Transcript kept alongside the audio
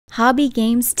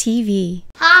HobbyGamesTV.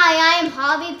 Hi, I'm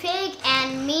HobbyPig,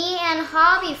 and me and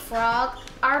HobbyFrog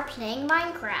are playing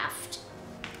Minecraft.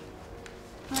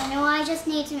 I know I just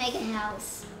need to make a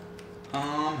house.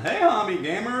 Hey Hobby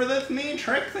Gamer, that's me,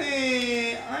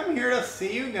 Trixie. I'm here to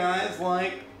see you guys,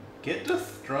 get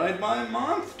destroyed by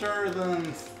monsters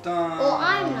and stuff. Well,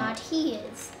 I'm not, he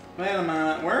is. Wait a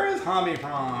minute, where is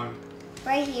HobbyFrog?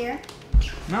 Right here.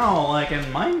 No, like in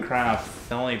Minecraft,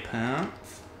 silly pants.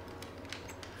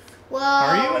 Well...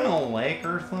 Are you in a lake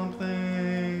or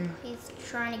something? He's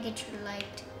trying to get your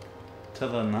light. To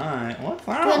the night? What's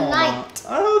that The all light. about?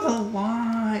 Oh, the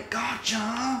light.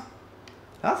 Gotcha.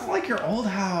 That's like your old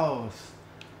house.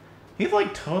 He's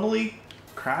like totally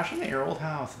crashing at your old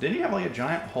house. Didn't you have like a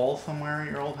giant hole somewhere at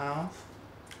your old house?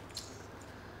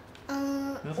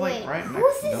 It was wait, like right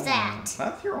next whose door. is that?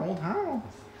 That's your old house.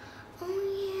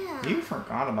 Oh, yeah. You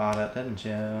forgot about it, didn't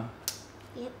you?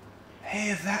 Yep. Hey,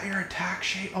 is that your attack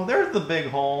sheet? Oh, there's the big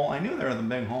hole. I knew there was a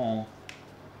big hole.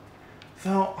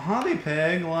 So,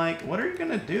 HobbyPig, what are you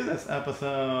gonna do this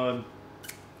episode?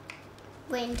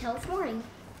 Wait until it's morning.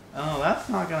 Oh, that's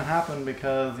not gonna happen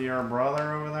because your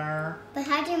brother over there, But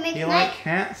how do you make he night?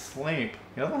 can't sleep.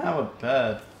 He doesn't have a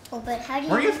bed. Oh, but how do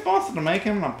you... Were you supposed to make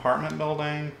him an apartment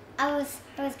building? I was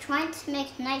trying to make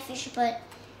a night fish, but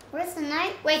where's the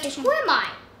night? Wait, who am I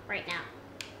right now?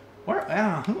 Where?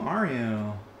 Yeah, who are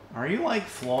you? Are you like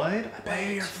Floyd? I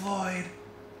bet you're Floyd.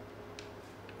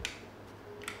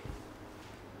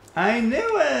 I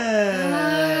knew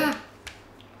it!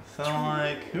 So,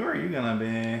 who are you gonna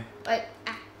be? Wait.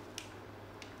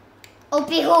 Oh,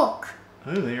 be Hulk.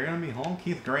 Ooh, you're gonna be Hulk?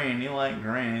 He's green. You like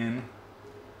green.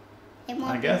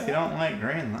 I guess you don't like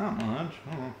green that much.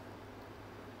 Oh.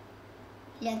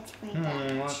 Let's bring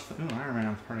that. Ooh, Iron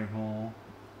Man's pretty cool.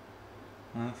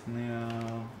 That's Neo.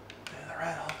 Dude, the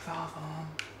red looks awesome.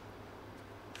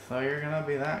 So you're gonna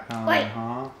be that guy,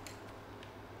 huh?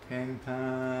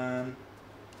 Kingpin.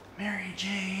 Mary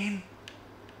Jane.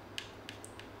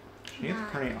 She's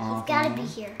pretty awesome. He's gotta be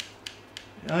here.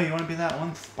 Oh, you wanna be that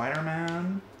one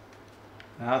Spider-Man?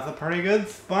 That's a pretty good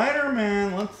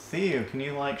Spider-Man. Let's see you. Can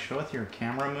you show us your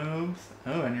camera moves?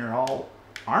 Oh, and you're all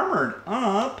armored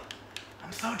up.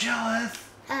 I'm so jealous.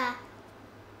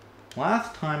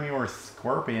 Last time you were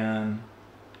Scorpion.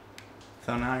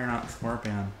 So now you're not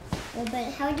Scorpion. Well,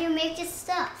 but how do you make this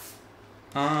stuff?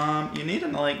 You need to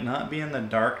not be in the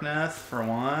darkness for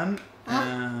one.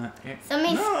 No,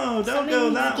 don't go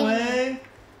that way.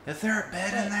 Is there a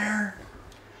bed in there?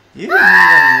 You didn't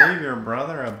even leave your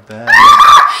brother a bed.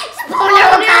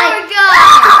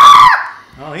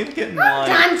 Oh, he's getting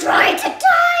I'm trying to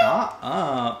die. shot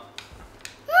up.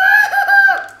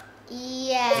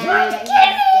 Yeah, he's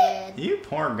dead. You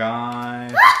poor guy.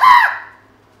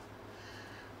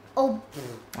 Oh.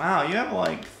 Wow, you have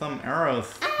some arrows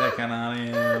sticking out of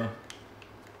you.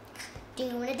 Do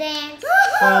you wanna dance?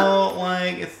 So,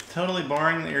 it's totally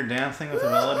boring that you're dancing with a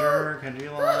villager. Could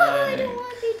you, I don't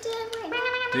want to be dead right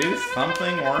now. do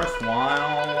something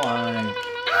worthwhile?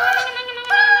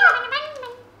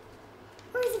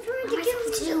 What is it trying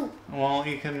to do? Well,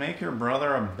 you can make your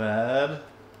brother a bed.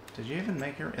 Did you even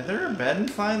make is there a bed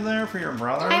inside there for your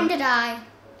brother? Time to die.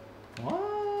 What?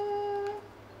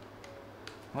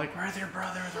 Where's your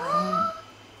brother's room?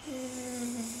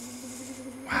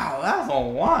 Wow, that's a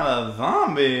lot of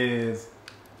zombies.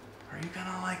 Are you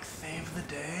gonna save the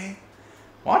day?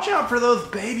 Watch out for those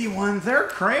baby ones. They're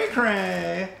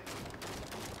cray-cray.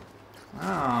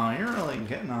 Wow, you're really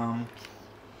getting them.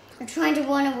 I'm trying to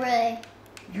run away.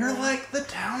 You're like the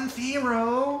town's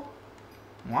hero.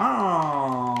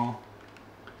 Wow.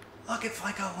 Look, it's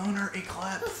like a lunar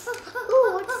eclipse.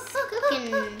 Ooh, it's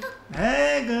cooking.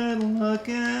 Hey, good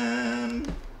looking.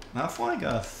 That's like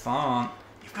a song.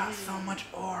 You've got so much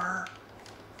ore.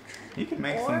 You can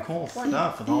make some cool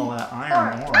stuff with all that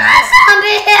iron ore.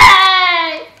 Zombie!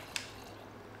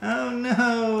 Oh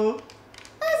no.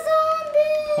 A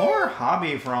zombie! Poor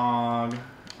HobbyFrog.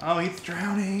 Oh, he's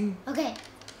drowning. Okay.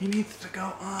 He needs to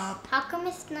go up. How come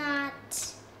it's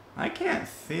not? I can't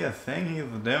see a thing he's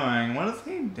doing. What is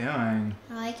he doing?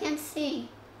 Oh, I can't see.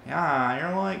 Yeah,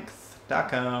 you're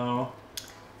stucco.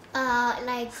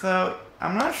 So,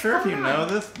 I'm not sure if you know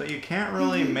this, but you can't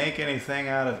really make anything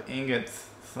out of ingots.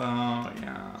 So,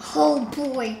 yeah. Oh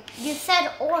boy. You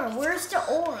said ore. Where's the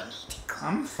ore?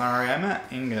 I'm sorry, I meant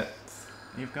ingots.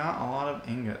 You've got a lot of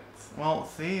ingots. Well,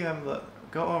 see, you have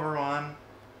go over one.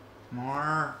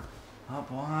 More. Up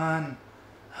one.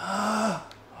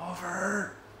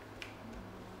 Over.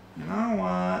 You know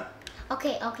what?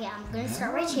 Okay, I'm gonna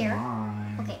start right here.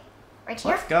 Okay, right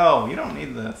here. Let's go. You don't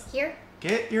need this. Here.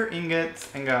 Get your ingots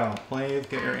and go. Please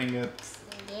get your ingots.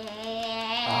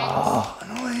 Yeah. hands. Oh,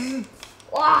 annoying.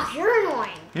 Wow, you're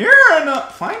annoying. You're annoying.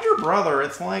 Find your brother.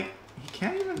 It's like he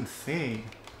can't even see.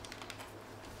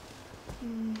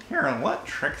 Here, let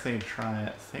Trixie try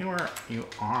it. See where you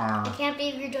are. I can't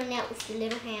believe you're doing that with your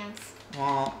little hands.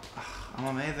 Well, I'm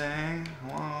amazing.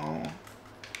 Hello.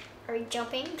 Are you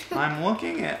jumping? I'm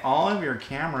looking at all of your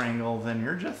camera angles and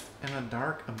you're just in a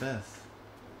dark abyss.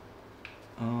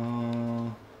 I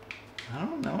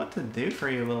don't know what to do for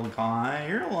you, little guy.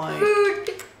 You're like...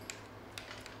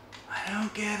 I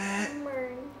don't get it.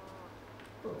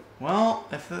 Well,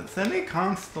 if it's any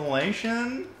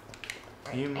constellation,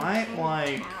 you might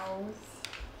like...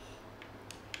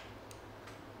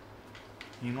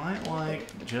 You might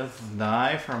like just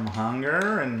die from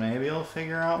hunger and maybe you'll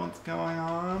figure out what's going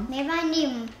on. Maybe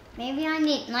I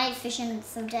need night vision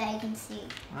so that I can see.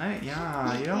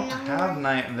 Yeah, you don't have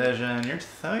night vision. You're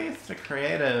so used to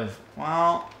creative.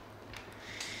 Well...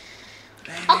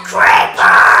 A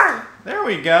creeper! There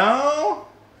we go!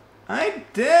 I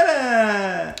did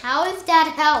it! How does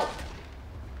that help?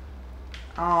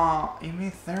 Oh, you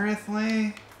mean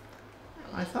seriously?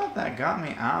 I thought that got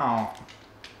me out.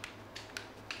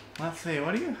 Let's see,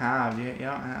 what do you have? You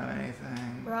don't have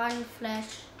anything. Rotten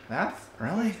flesh. That's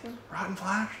really rotten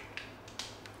flesh?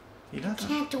 He doesn't.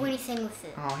 Can't do anything with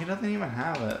it. Oh, he doesn't even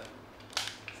have it.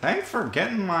 Thanks for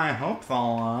getting my hopes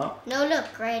all up. No,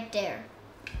 look right there.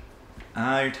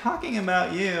 You're talking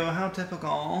about you. How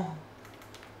typical.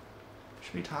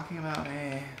 Should be talking about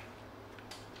me.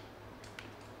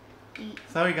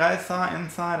 So you guys saw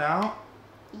Inside Out?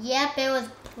 Yep, it was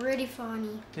pretty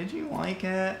funny. Did you like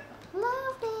it?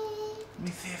 Loved it. Let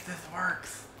me see if this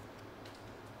works.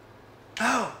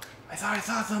 Oh! I thought I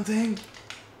saw something. Did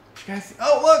you guys see?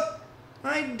 Oh, look!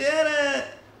 I did it!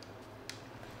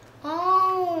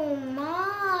 Oh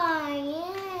my,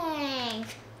 yank.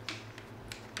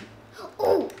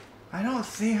 Oh! I don't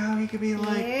see how he could be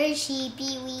like... Here,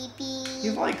 sheepy weepy.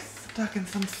 He's like stuck in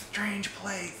some strange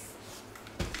place.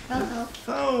 Uh-oh.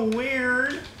 So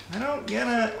weird. I don't get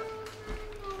it.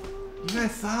 You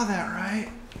guys saw that, right?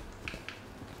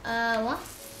 What?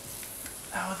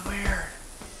 That was weird.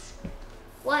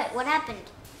 What? What happened?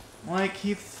 Like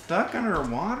he's stuck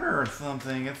underwater or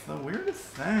something. It's the weirdest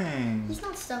thing. He's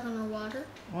not stuck underwater.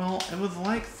 Well, it was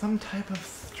like some type of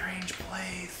strange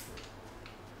place.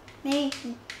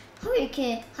 Maybe.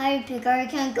 HobbyPig, are you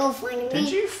can't go find me?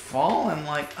 Did you fall and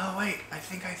like, oh wait, I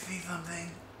think I see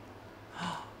something.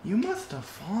 You must have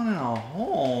fallen in a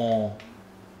hole.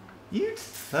 You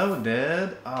so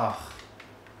did. Ugh.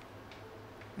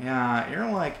 Yeah, you're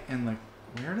like in the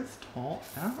weirdest hole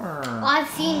ever. Oh, I've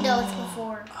seen those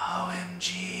before.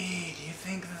 OMG. Do you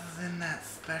think this is in that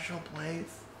special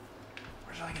place?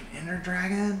 Where's like an inner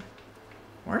dragon?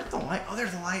 Where's the light? Oh,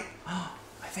 there's a light. Oh,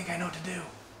 I think I know what to do.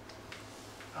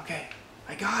 Okay,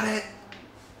 I got it.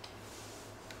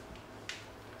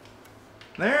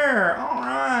 There,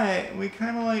 alright. We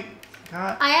kind of like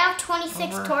got I have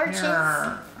 26 torches.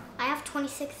 Here. I have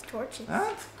 26 torches.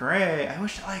 That's great. I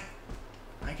wish like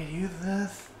I could use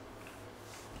this,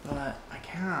 but I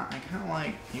can't. I can't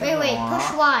like use Wait, a lot.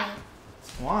 push Y.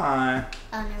 Why?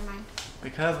 Oh, never mind.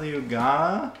 Because you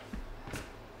gotta?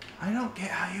 I don't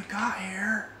get how you got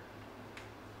here.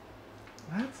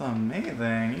 That's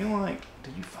amazing. You like,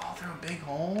 did you fall through a big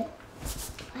hole?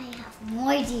 I have no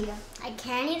idea. I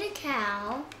can't eat a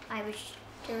cow. I wish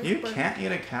there was You bird. can't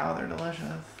eat a cow. They're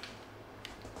delicious.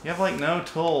 You have like no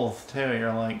tools too.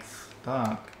 You're like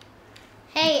stuck.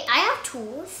 Hey, I have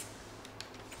tools.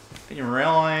 You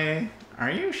really? Are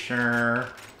you sure?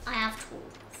 I have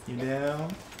tools. You do?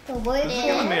 The wood This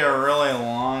is gonna be a really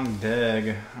long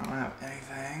dig. I don't have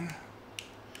anything.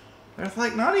 There's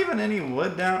like not even any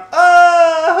wood down.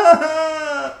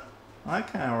 Oh! That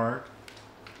kind of worked.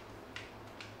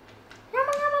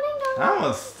 That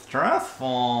was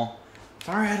stressful.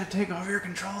 Sorry I had to take over your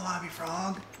control,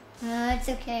 HobbyFrog. It's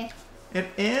okay. It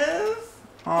is?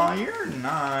 Aw, you're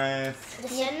nice.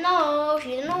 No,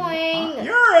 she's annoying.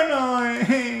 You're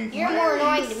annoying. You're Why more are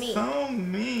annoying you to me. So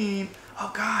mean.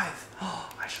 Oh, guys. Oh,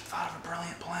 I should have thought of a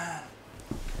brilliant plan.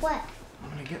 What? I'm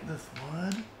gonna get this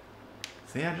wood.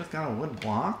 See, I just got a wood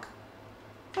block.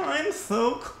 I'm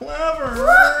so clever.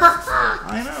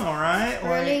 I know, right?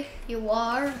 Really? Like, You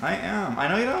are? I am. I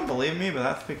know you don't believe me, but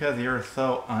that's because you're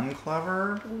so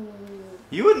unclever. Ooh.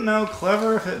 You would know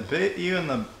clever if it bit you in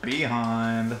the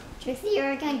behind. Trixie,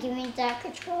 you're gonna give me that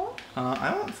control?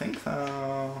 I don't think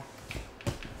so.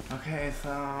 Okay,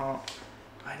 so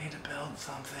I need to build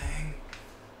something,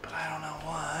 but I don't know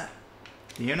what.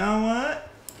 Do you know what?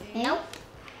 Nope.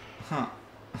 Huh.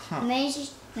 Maybe you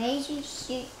should use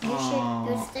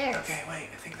stairs. Okay, wait.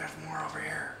 I think there's more over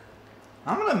here.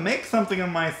 I'm gonna make something of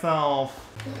myself.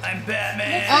 I'm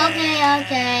Batman.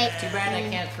 Okay. Too bad I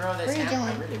can't throw this What are you hammer.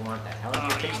 I doing? really want that. How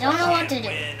I don't know what to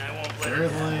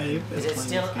do. Is it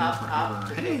still up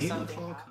to do something?